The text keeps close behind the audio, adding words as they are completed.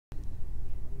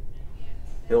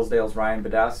Hillsdale's Ryan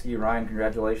Badowski. Ryan,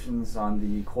 congratulations on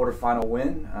the quarterfinal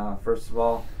win. First of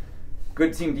all,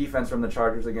 good team defense from the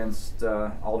Chargers against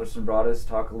Alderson Broaddus.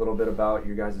 Talk a little bit about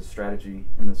your guys' strategy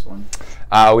in this one.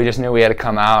 We just knew we had to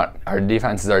come out. Our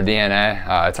defense is our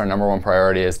DNA. It's our number one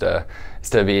priority is to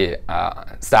get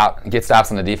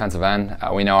stops on the defensive end.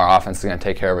 We know our offense is going to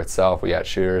take care of itself. We got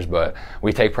shooters, but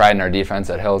we take pride in our defense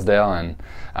at Hillsdale. And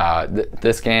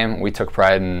this game, we took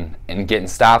pride in getting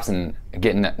stops and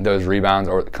getting those rebounds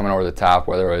or coming over the top,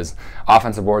 whether it was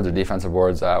offensive boards or defensive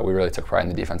boards. We really took pride in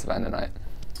the defensive end tonight.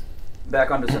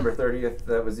 Back on December 30th,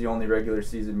 that was the only regular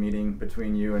season meeting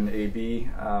between you and AB.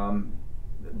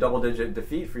 Double-digit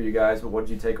defeat for you guys, but what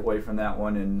did you take away from that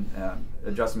one and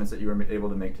adjustments that you were able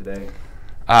to make today?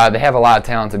 They have a lot of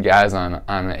talented guys on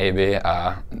AB.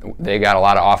 They got a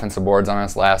lot of offensive boards on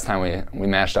us last time we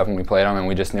matched up and we played them, and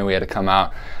we just knew we had to come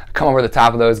over the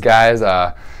top of those guys,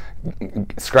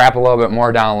 scrap a little bit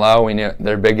more down low. We knew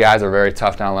their big guys are very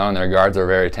tough down low, and their guards are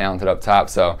very talented up top.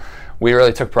 So we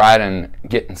really took pride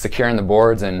in securing the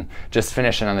boards and just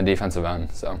finishing on the defensive end.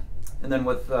 And then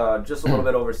with just a little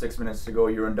bit over 6 minutes to go,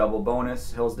 you're in double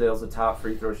bonus. Hillsdale's the top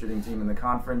free throw shooting team in the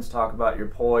conference. Talk about your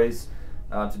poise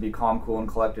to be calm, cool, and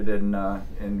collected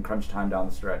in crunch time down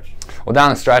the stretch. Well, down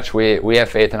the stretch, we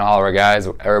have faith in all of our guys.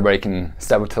 Everybody can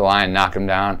step up to the line and knock them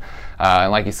down.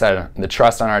 And like you said, the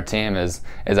trust on our team is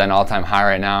at an all-time high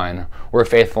right now, and we're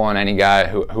faithful in any guy.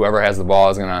 Whoever has the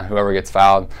ball whoever gets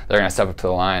fouled, they're gonna step up to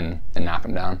the line and knock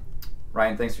them down.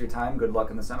 Ryan, thanks for your time. Good luck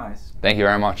in the semis. Thank you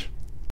very much.